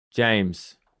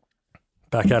James,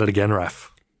 Back at it again,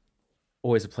 Raf.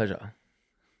 always a pleasure.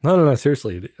 No,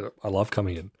 seriously. I love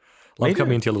coming in. Me Love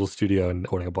coming too. into your little studio and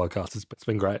recording a podcast. It's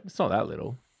been great. It's not that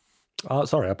little.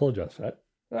 Sorry, I apologize for that.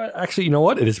 Actually, you know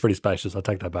what? It is pretty spacious. I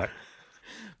take that back.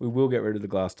 We will get rid of the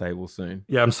glass table soon.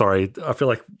 Yeah, I'm sorry. I feel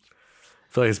like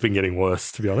it's been getting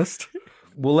worse, to be honest.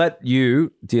 We'll let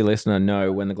you, dear listener,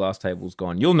 know when the glass table's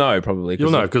gone. You'll know probably.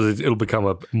 You'll know because it'll become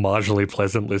a marginally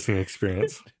pleasant listening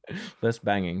experience. Less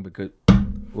banging because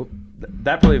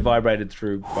that probably vibrated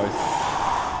through both.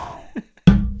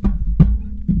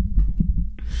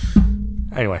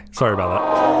 Anyway, sorry about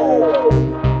that.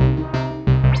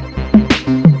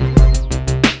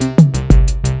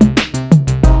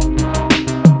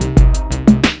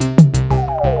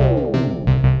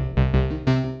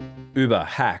 Uber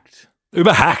hacked.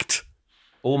 Uber hacked.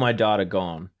 All my data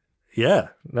gone. Yeah,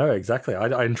 no, exactly.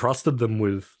 I entrusted them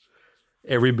with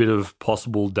every bit of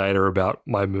possible data about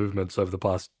my movements over the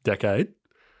past decade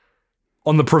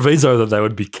on the proviso that they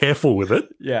would be careful with it.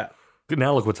 Yeah.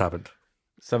 Now look what's happened.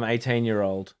 Some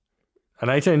 18-year-old. An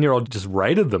 18-year-old just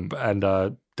raided them and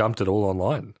dumped it all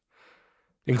online,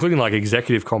 including like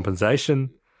executive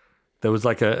compensation. There was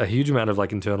like a huge amount of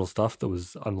like internal stuff that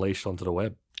was unleashed onto the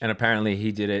web. And apparently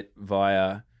he did it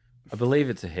via, I believe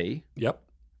it's a he. Yep.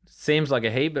 Seems like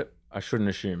a he, but I shouldn't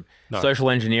assume. No.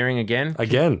 Social engineering again.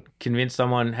 Convince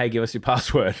someone, hey, give us your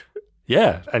password.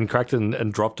 Yeah, and cracked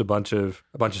and dropped a bunch of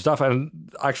stuff.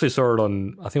 And I actually saw it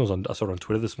on, I saw it on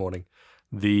Twitter this morning.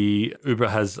 The Uber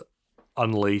has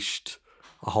unleashed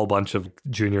a whole bunch of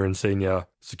junior and senior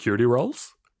security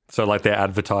roles. So like they're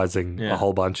advertising a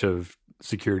whole bunch of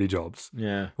security jobs.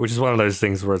 Yeah. Which is one of those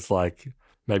things where it's like,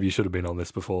 maybe you should have been on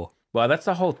this before. Well, that's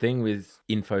the whole thing with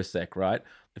InfoSec, right?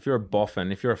 If you're a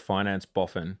boffin, if you're a finance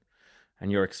boffin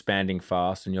and you're expanding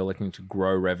fast and you're looking to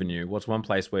grow revenue, what's one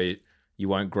place where you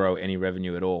won't grow any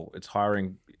revenue at all? It's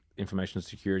hiring information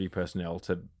security personnel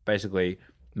to basically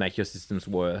make your systems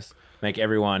worse, make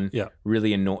everyone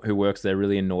really who works there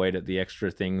really annoyed at the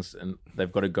extra things and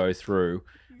they've got to go through,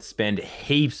 spend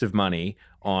heaps of money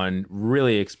on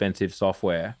really expensive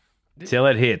software till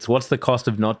it hits. What's the cost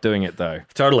of not doing it though?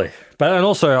 Totally. And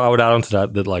also I would add on to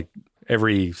that like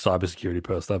every cybersecurity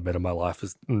person I've met in my life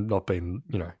has not been,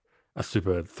 a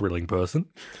super thrilling person.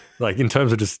 Like in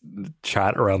terms of just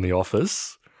chat around the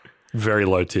office, very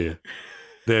low tier.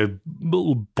 They're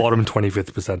bottom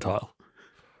 25th percentile.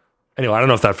 Anyway, I don't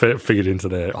know if that figured into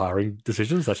their hiring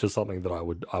decisions. That's just something that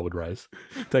I would raise.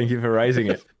 Thank you for raising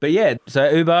it. But yeah, so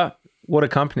Uber, what a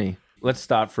company. Let's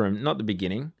start from, not the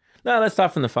beginning. No, let's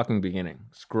start from the fucking beginning.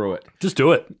 Screw it. Just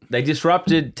do it. They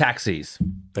disrupted taxis.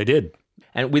 They did.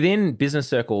 And within business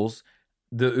circles,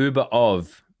 the Uber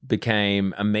of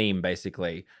became a meme,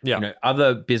 basically. Yeah.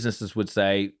 Other businesses would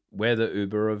say, we're the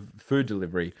Uber of food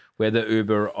delivery. We're the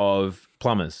Uber of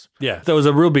plumbers. Yeah. There was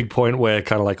a real big point where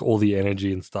kind of like all the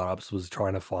energy in startups was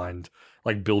trying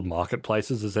to build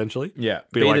marketplaces, essentially. Yeah.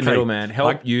 Be like, the middleman.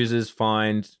 Help users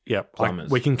find plumbers.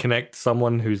 Like we can connect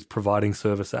someone who's providing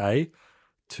service A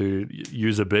to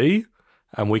user B,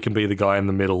 and we can be the guy in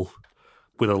the middle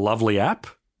with a lovely app,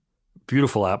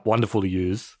 beautiful app, wonderful to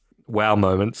use, wow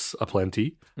moments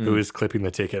aplenty, who is clipping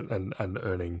the ticket and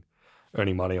earning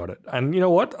money on it. And you know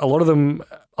what? A lot of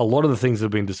the things that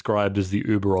have been described as the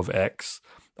Uber of X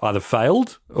either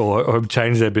failed or have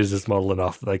changed their business model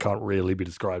enough that they can't really be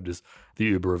described as the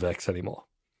Uber of X anymore.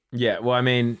 Yeah, well, I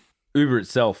mean, Uber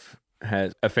itself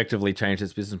has effectively changed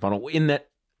its business model in that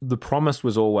the promise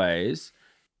was always,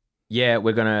 yeah,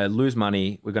 we're going to lose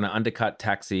money, we're going to undercut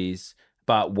taxis,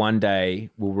 but one day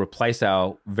we'll replace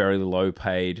our very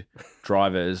low-paid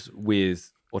drivers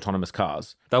with autonomous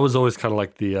cars. That was always kind of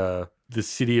like the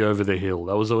city over the hill.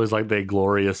 That was always like their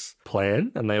glorious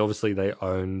plan, and they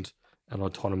owned an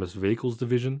autonomous vehicles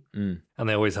division, and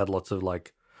they always had lots of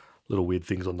like little weird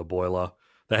things on the boiler.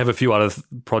 They have a few other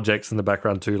projects in the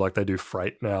background too, like they do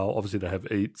freight now. Obviously, they have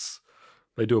Eats.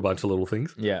 They do a bunch of little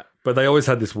things. Yeah, but they always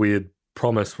had this weird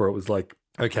promise where it was like,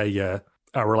 okay, yeah,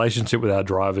 our relationship with our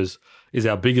drivers is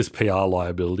our biggest PR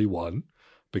liability, one,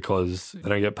 because they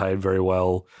don't get paid very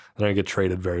well, they don't get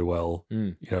treated very well.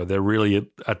 They're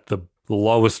really at the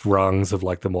lowest rungs of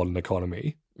like the modern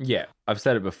economy. Yeah, I've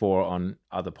said it before on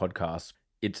other podcasts.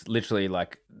 It's literally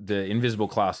like the invisible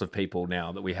class of people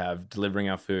now that we have delivering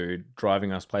our food,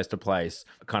 driving us place to place,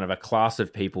 kind of a class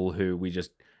of people who we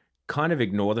just kind of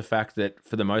ignore the fact that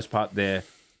for the most part they're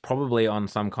probably on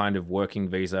some kind of working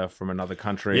visa from another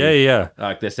country. Yeah.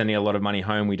 Like they're sending a lot of money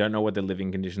home. We don't know what their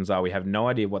living conditions are. We have no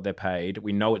idea what they're paid.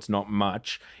 We know it's not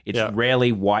much. It's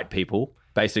rarely white people,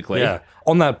 basically. Yeah.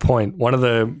 On that point, one of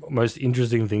the most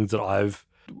interesting things that I've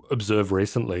observed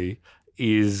recently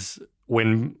is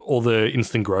when all the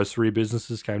instant grocery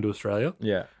businesses came to Australia,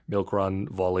 Yeah. Milk Run,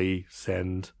 Volley,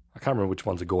 Send. I can't remember which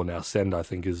ones are gone now. Send, I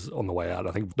think, is on the way out.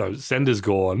 No, Send is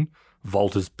gone.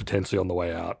 Volt is potentially on the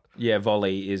way out. Yeah,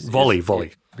 Volley is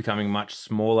becoming much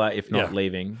smaller, if not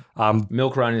leaving.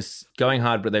 Milk Run is going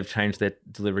hard, but they've changed their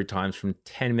delivery times from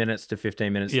 10 minutes to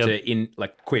 15 minutes to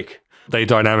quick. They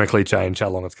dynamically change how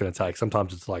long it's going to take.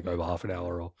 Sometimes it's like over half an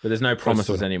hour. But there's no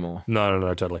promises anymore. No,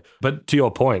 totally. But to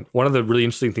your point, one of the really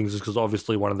interesting things is because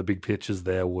obviously one of the big pitches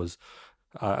there was,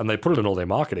 and they put it in all their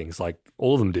marketing, it's like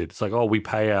all of them did. It's like, we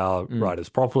pay our riders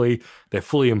properly. They're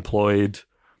fully employed,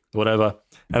 whatever.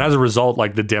 And as a result,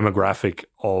 like the demographic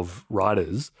of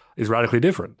riders is radically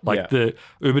different. Like the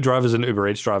Uber drivers and Uber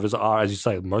Eats drivers are, as you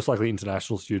say, most likely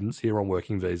international students here on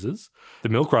working visas. The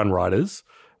Milk Run riders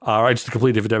are just a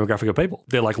completely different demographic of people.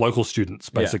 They're like local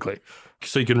students, basically. Yeah.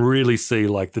 So you can really see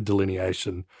like the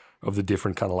delineation of the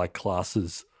different kind of like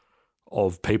classes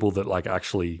of people that like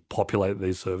actually populate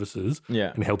these services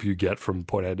and help you get from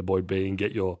point A to point B and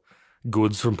get your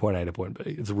goods from point A to point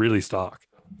B. It's really stark.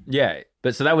 Yeah.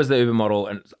 But so that was the Uber model.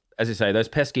 And as you say, those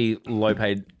pesky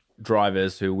low-paid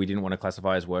drivers who we didn't want to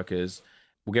classify as workers,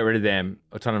 we'll get rid of them.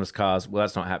 Autonomous cars, well,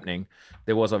 that's not happening.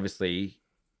 There was obviously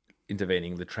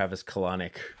intervening the Travis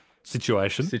Kalanick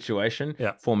situation.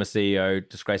 Yeah. Former CEO,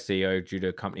 disgraced CEO due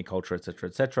to company culture, et cetera,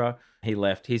 et cetera. He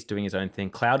left. He's doing his own thing.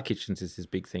 Cloud kitchens is his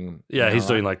big thing. Yeah, he's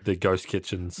doing like the ghost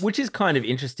kitchens. Which is kind of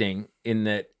interesting in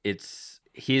that it's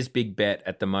his big bet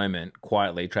at the moment,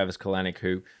 quietly, Travis Kalanick,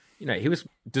 who, he was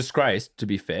disgraced, to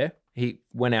be fair. He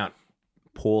went out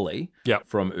poorly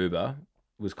from Uber,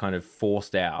 was kind of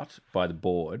forced out by the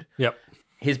board. Yep.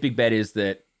 His big bet is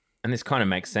that, and this kind of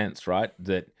makes sense, right?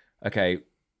 That, okay,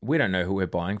 we don't know who we're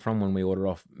buying from when we order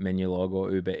off Menulog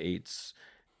or Uber Eats.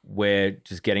 We're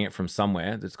just getting it from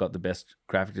somewhere that's got the best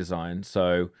graphic design.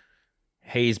 So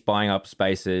he's buying up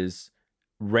spaces,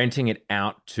 renting it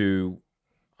out to,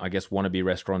 I guess, wannabe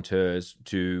restaurateurs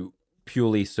to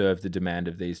purely serve the demand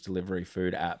of these delivery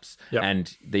food apps. Yep.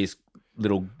 And these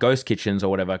little ghost kitchens or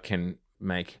whatever can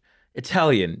make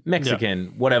Italian,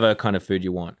 Mexican, whatever kind of food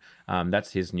you want.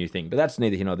 That's his new thing. But that's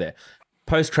neither here nor there.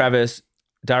 Post Travis,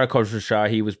 Dara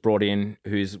Khosrowshahi was brought in,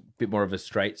 who's a bit more of a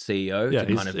straight CEO. Yeah,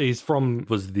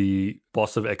 was the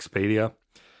boss of Expedia.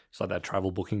 It's like that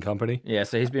travel booking company. Yeah,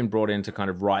 so he's been brought in to kind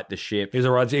of right the ship.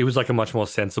 He was like a much more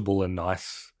sensible and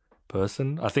nice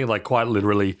person. I think like quite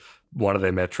literally one of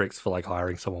their metrics for like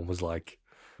hiring someone was like,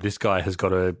 this guy has got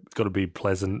to be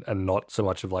pleasant and not so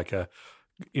much of like a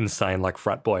insane like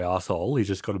frat boy asshole. He's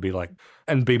just got to be like,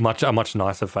 and be a much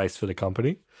nicer face for the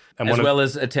company. And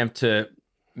as attempt to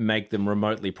make them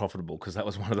remotely profitable, because that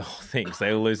was one of the whole things.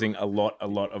 They were losing a lot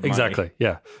of money. Exactly,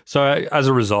 yeah. So as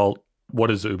a result, what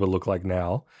does Uber look like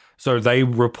now? So they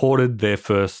reported their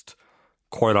first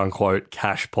quote-unquote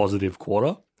cash positive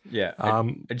quarter. Yeah,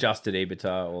 adjusted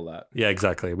EBITDA, all that. Yeah,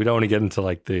 exactly. We don't want to get into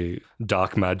like the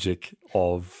dark magic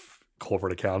of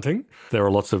corporate accounting. There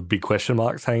are lots of big question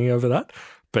marks hanging over that.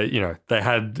 But, they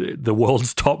had the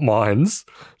world's top minds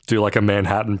do like a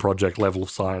Manhattan Project level of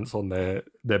science on their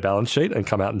balance sheet and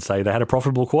come out and say they had a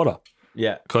profitable quarter.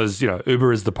 Yeah. Because,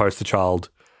 Uber is the poster child,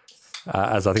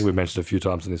 as I think we've mentioned a few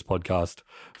times in this podcast,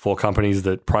 for companies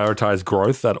that prioritize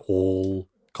growth at all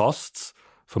costs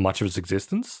for much of its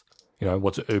existence.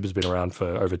 Uber's been around for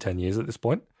over 10 years at this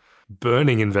point.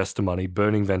 Burning investor money,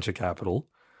 burning venture capital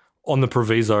on the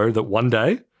proviso that one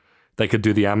day they could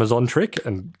do the Amazon trick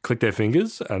and click their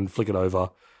fingers and flick it over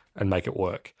and make it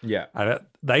work. Yeah. And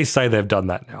they say they've done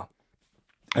that now.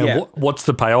 And what's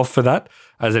the payoff for that?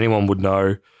 As anyone would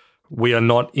know, we are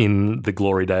not in the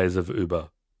glory days of Uber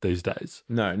these days.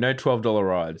 No $12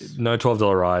 rides. No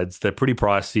 $12 rides. They're pretty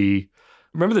pricey.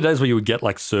 Remember the days where you would get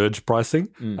like surge pricing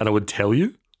and it would tell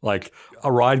you? Like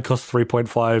a ride costs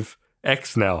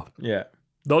 3.5x now. Yeah.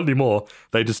 Not anymore.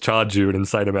 They just charge you an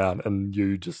insane amount and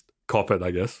you just cop it, I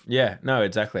guess. Yeah, no,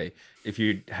 exactly. If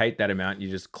you hate that amount,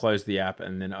 you just close the app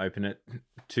and then open it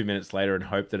 2 minutes later and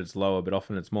hope that it's lower, but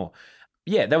often it's more.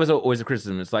 Yeah, that was always a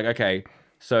criticism. It's like, okay,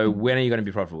 so when are you going to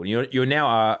be profitable? You now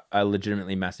are a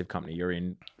legitimately massive company. You're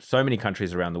in so many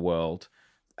countries around the world.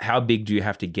 How big do you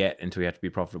have to get until you have to be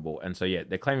profitable? And so, yeah,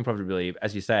 they're claiming profitability.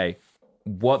 As you say,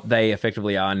 what they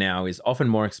effectively are now is often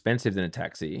more expensive than a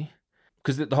taxi.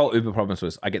 Because the whole Uber promise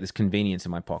was, I get this convenience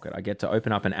in my pocket. I get to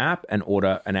open up an app and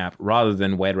order an app rather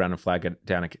than wait around and flag it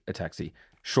down a taxi.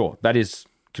 Sure, that is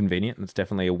convenient. That's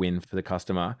definitely a win for the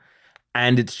customer.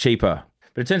 And it's cheaper.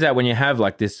 But it turns out when you have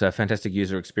like this fantastic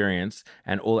user experience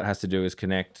and all it has to do is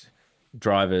connect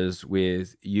drivers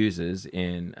with users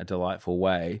in a delightful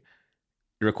way,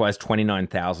 it requires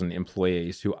 29,000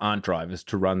 employees who aren't drivers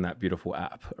to run that beautiful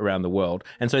app around the world.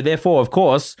 And so therefore, of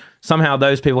course, somehow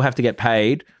those people have to get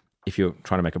paid if you're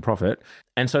trying to make a profit.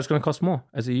 And so it's going to cost more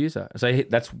as a user. So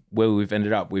that's where we've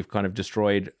ended up. We've kind of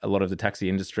destroyed a lot of the taxi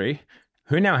industry,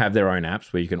 who now have their own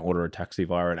apps where you can order a taxi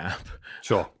via an app.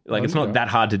 Sure. Like it's not that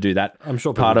hard to do that. I'm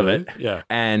sure part of do. it. Yeah.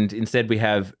 And instead we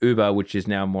have Uber, which is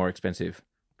now more expensive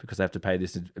because they have to pay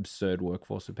this absurd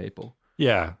workforce of people.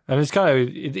 Yeah. And it's kind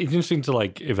of, it's interesting to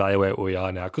like evaluate where we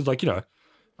are now. Because like, you know,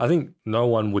 I think no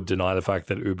one would deny the fact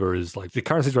that Uber is like, the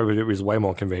current situation with Uber is way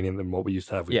more convenient than what we used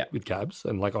to have with cabs.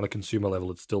 And like on a consumer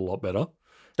level, it's still a lot better.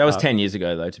 That was 10 years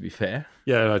ago though, to be fair.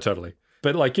 Yeah, no, totally.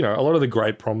 But like, you know, a lot of the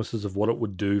great promises of what it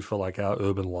would do for like our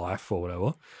urban life or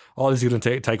whatever. Oh, this is going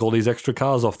to take all these extra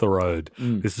cars off the road.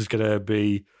 This is going to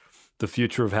be the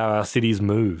future of how our cities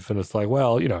move. And it's like,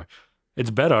 well, you know, it's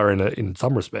better in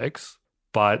some respects,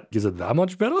 but is it that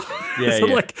much better?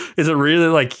 Is it really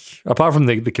like, apart from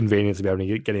the convenience of able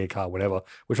to getting a car whenever,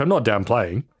 which I'm not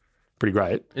downplaying, pretty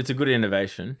great. It's a good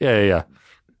innovation. Yeah.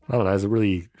 I don't know, has it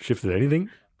really shifted anything?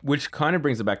 Which kind of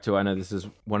brings it back to, I know this is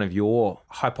one of your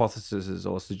hypotheses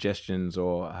or suggestions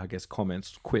or I guess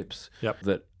comments, quips,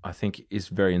 that I think is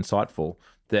very insightful,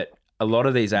 that a lot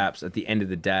of these apps at the end of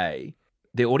the day,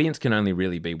 the audience can only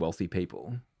really be wealthy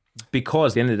people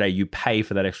because at the end of the day, you pay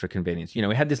for that extra convenience. You know,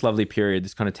 we had this lovely period,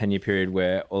 this kind of 10-year period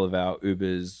where all of our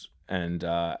Ubers and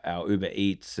our Uber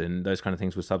Eats and those kind of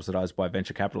things were subsidized by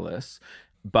venture capitalists.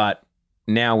 But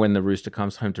now when the rooster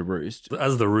comes home to roost,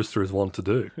 as the roosters want to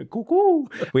do,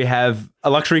 we have a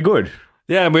luxury good.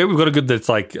 Yeah, we've got a good that's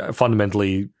like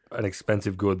fundamentally an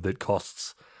expensive good that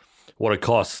costs what it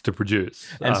costs to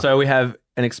produce. And so we have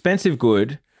an expensive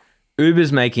good.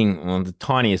 Uber's making the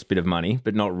tiniest bit of money,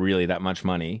 but not really that much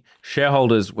money.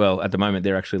 Shareholders, well, at the moment,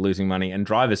 they're actually losing money, and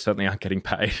drivers certainly aren't getting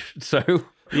paid. So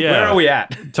where are we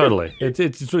at? Totally. It's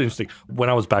really interesting. When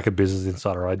I was back at Business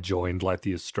Insider, I joined like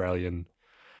the Australian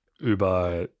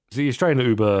Uber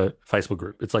Facebook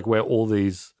group. It's like where all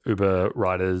these Uber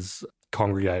riders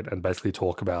congregate and basically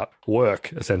talk about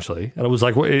work, essentially. And it was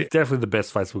like it's definitely the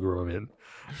best Facebook group I'm in.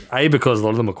 Because a lot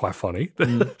of them are quite funny.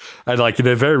 And like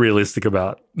they're very realistic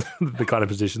about the kind of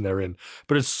position they're in.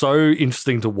 But it's so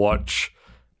interesting to watch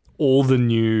all the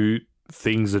new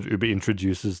things that Uber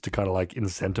introduces to kind of like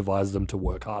incentivize them to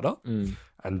work harder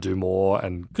and do more.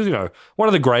 And because, you know, one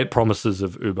of the great promises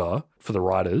of Uber for the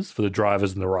riders, for the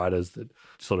drivers and the riders that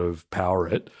sort of power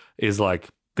it, is like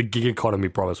the gig economy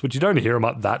promise, which you don't hear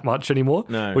about that much anymore.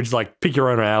 No. Which is like pick your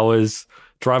own hours,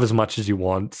 drive as much as you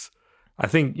want. I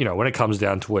think, you know, when it comes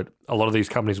down to it, a lot of these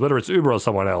companies, whether it's Uber or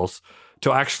someone else,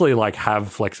 to actually like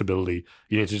have flexibility,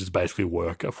 you need to just basically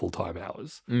work a full-time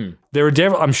hours.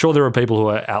 I'm sure there are people who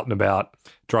are out and about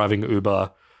driving Uber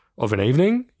of an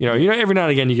evening. You know, every now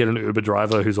and again you get an Uber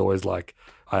driver who's always like,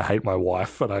 I hate my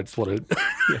wife and I just want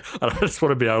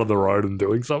to be out on the road and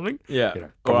doing something. Yeah. You know,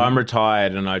 or I'm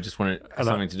retired and I just wanted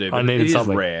something to do. But I needed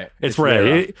something. Rare. It's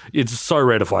rare. It's so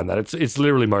rare to find that. It's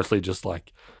literally mostly just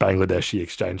like Bangladeshi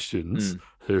exchange students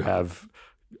who have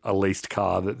a leased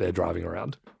car that they're driving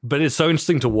around. But it's so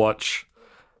interesting to watch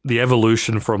the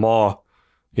evolution from,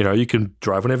 you can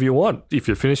drive whenever you want. If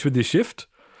you're finished with your shift,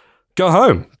 go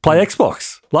home, play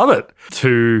Xbox, love it,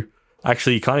 to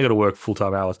actually you kind of got to work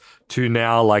full-time hours, to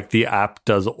now like the app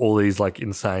does all these like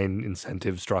insane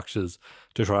incentive structures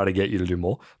to try to get you to do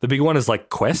more. The big one is like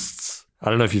quests. I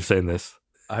don't know if you've seen this.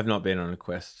 I have not been on a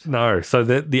quest. No. So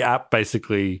the app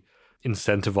basically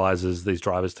incentivizes these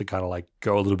drivers to kind of like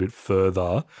go a little bit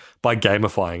further by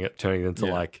gamifying it, turning it into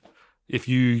like, if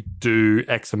you do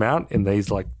X amount in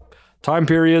these like time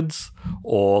periods,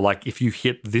 or like if you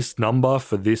hit this number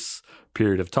for this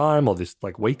period of time or this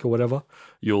like week or whatever,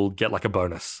 you'll get like a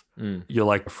bonus. You're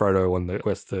like Frodo on the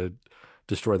quest to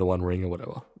destroy the One Ring or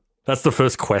whatever. That's the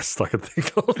first quest I could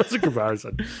think of as a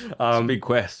comparison. It's a big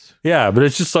quest. Yeah, but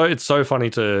it's so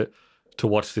funny to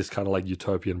watch this kind of like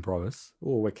utopian promise.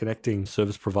 Oh, we're connecting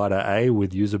service provider A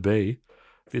with user B.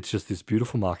 It's just this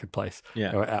beautiful marketplace.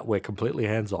 Yeah. We're completely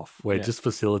hands off. We're just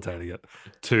facilitating it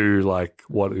to like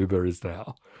what Uber is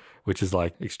now, which is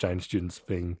like exchange students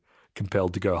being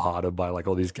compelled to go harder by like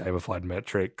all these gamified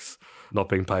metrics, not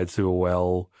being paid super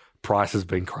well, prices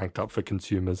being cranked up for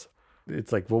consumers.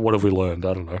 It's like, well, what have we learned?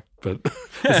 I don't know. But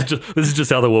this is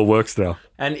just how the world works now.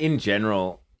 And in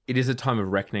general, it is a time of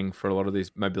reckoning for a lot of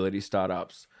these mobility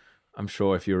startups. I'm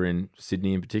sure if you're in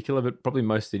Sydney in particular, but probably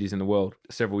most cities in the world.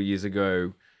 Several years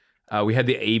ago, we had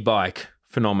the e-bike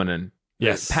phenomenon.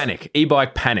 Yes. Panic.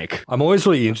 E-bike panic. I'm always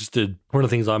really interested. One of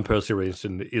the things I'm personally really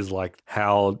interested in is like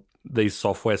how these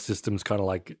software systems kind of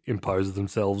like impose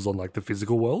themselves on like the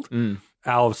physical world.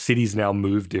 Our cities now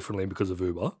move differently because of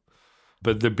Uber.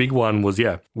 But the big one was,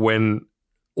 when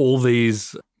all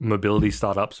these mobility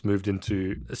startups moved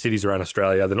into cities around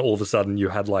Australia, then all of a sudden you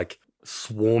had like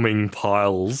swarming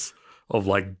piles of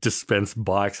like dispensed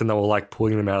bikes, and they were like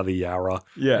pulling them out of the Yarra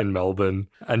in Melbourne,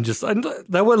 and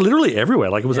they were literally everywhere.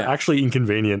 Like it was actually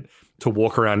inconvenient to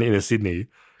walk around inner Sydney.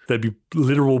 There'd be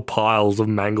literal piles of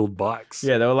mangled bikes.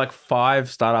 Yeah, there were like 5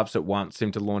 startups at once,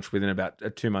 seemed to launch within about a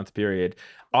 2-month period.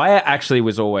 I actually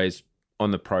was always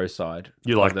on the pro side.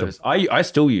 You like them? I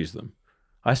still use them.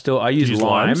 I use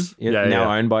Lime,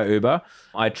 now owned by Uber.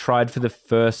 I tried for the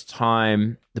first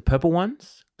time the purple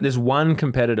ones. There's one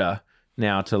competitor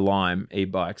now to Lime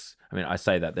e-bikes. I mean, I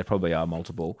say that there probably are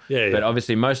multiple, but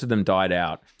obviously most of them died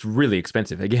out. It's really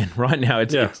expensive. Again, right now,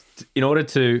 it's in order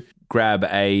to grab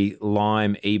a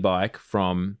Lime e-bike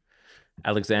from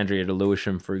Alexandria to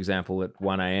Lewisham, for example, at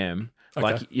 1 a.m.,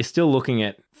 like you're still looking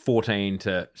at $14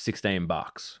 to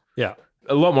 $16. Yeah.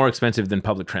 A lot more expensive than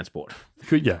public transport.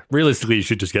 Yeah, realistically, you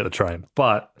should just get the train.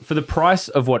 But for the price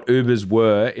of what Ubers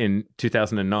were in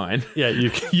 2009, you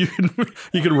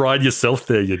can ride yourself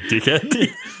there, you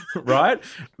dickhead. Right?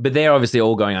 But they're obviously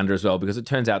all going under as well, because it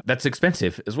turns out that's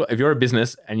expensive as well. If you're a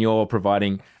business and you're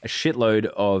providing a shitload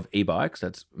of e-bikes,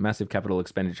 that's massive capital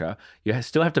expenditure, you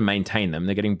still have to maintain them.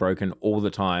 They're getting broken all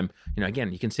the time.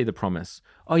 Again, you can see the promise.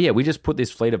 Oh yeah, we just put this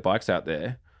fleet of bikes out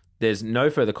there. There's no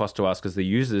further cost to us because the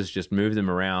users just move them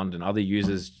around, and other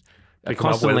users are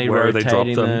constantly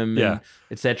rotating them,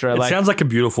 etc. It sounds like a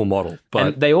beautiful model. But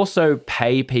and they also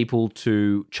pay people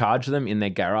to charge them in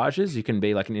their garages. You can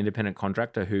be like an independent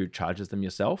contractor who charges them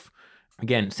yourself.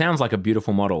 Again, sounds like a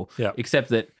beautiful model, except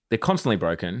that they're constantly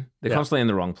broken. They're constantly in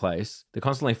the wrong place. They're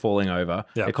constantly falling over.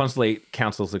 They're constantly,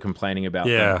 councils are complaining about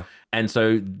them. And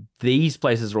so these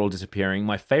places are all disappearing.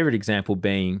 My favorite example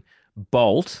being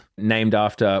Bolt, named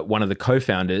after one of the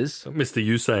co-founders. Mr.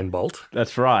 Usain Bolt.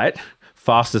 That's right.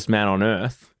 Fastest man on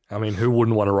earth. I mean, who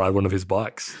wouldn't want to ride one of his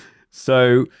bikes?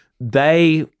 So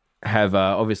they have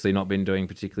obviously not been doing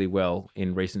particularly well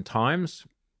in recent times,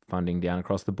 funding down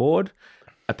across the board.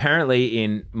 Apparently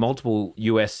in multiple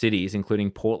US cities, including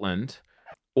Portland,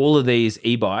 all of these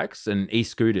e-bikes and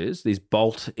e-scooters, these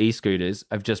Bolt e-scooters,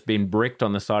 have just been bricked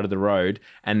on the side of the road,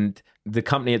 and the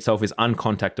company itself is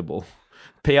uncontactable.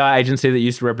 PR agency that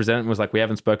used to represent them was like, we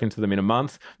haven't spoken to them in a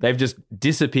month. They've just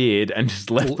disappeared and just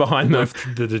left behind them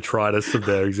the detritus of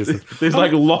their existence. There's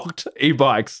like locked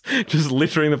e-bikes just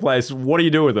littering the place. What do you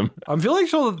do with them? I'm feeling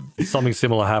sure that something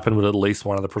similar happened with at least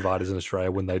one of the providers in Australia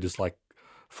when they just like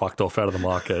fucked off out of the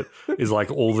market. Is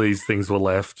like all these things were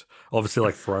left, obviously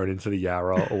like thrown into the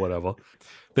Yarra or whatever.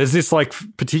 There's this like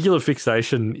particular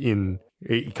fixation in,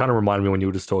 it kind of reminded me when you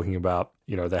were just talking about,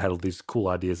 they had all these cool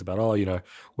ideas about,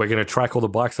 we're going to track all the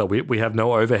bikes. So we have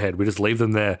no overhead. We just leave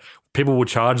them there. People will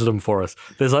charge them for us.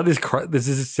 There's like there's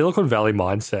this Silicon Valley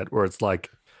mindset where it's like,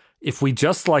 if we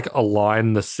just like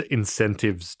align the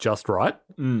incentives just right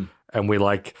and we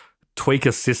like tweak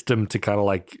a system to kind of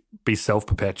like be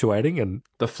self-perpetuating and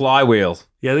the flywheel.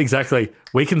 Yeah, exactly.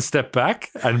 We can step back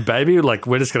and baby, like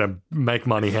we're just going to make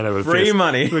money hand over free fist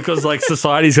money because like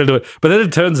society's going to do it. But then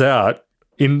it turns out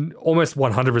in almost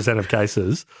 100% of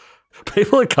cases,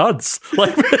 people are cunts.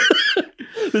 Like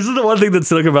this is the one thing that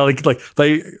Silicon Valley,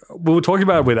 we were talking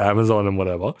about it with Amazon and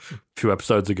whatever a few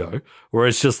episodes ago, where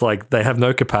it's just like they have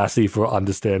no capacity for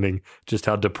understanding just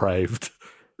how depraved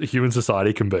human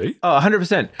society can be. Oh,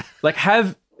 100%. Like,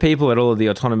 have people at all of the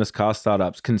autonomous car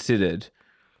startups considered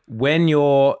when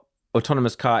your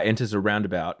autonomous car enters a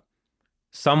roundabout,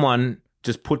 someone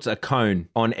just puts a cone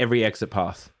on every exit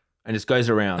path and just goes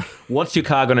around. What's your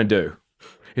car going to do?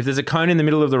 If there's a cone in the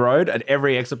middle of the road at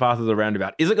every exit path of the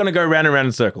roundabout, is it going to go round and round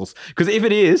in circles? Because if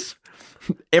it is,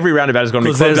 every roundabout is going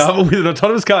to be clogged up with an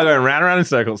autonomous car going round and round in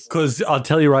circles. Because I'll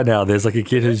tell you right now, there's like a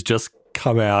kid who's just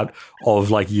come out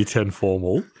of like year 10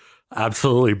 formal,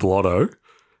 absolutely blotto,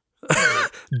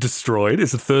 destroyed.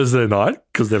 It's a Thursday night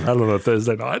because they've had it on a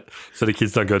Thursday night so the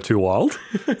kids don't go too wild.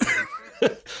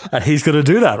 And he's going to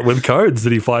do that with codes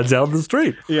that he finds out on the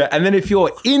street. Yeah, and then if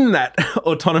you're in that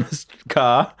autonomous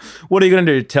car, what are you going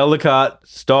to do? Tell the car,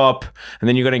 stop, and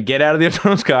then you're going to get out of the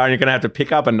autonomous car and you're going to have to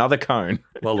pick up another cone.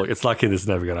 Well, look, it's lucky this is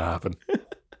never going to happen.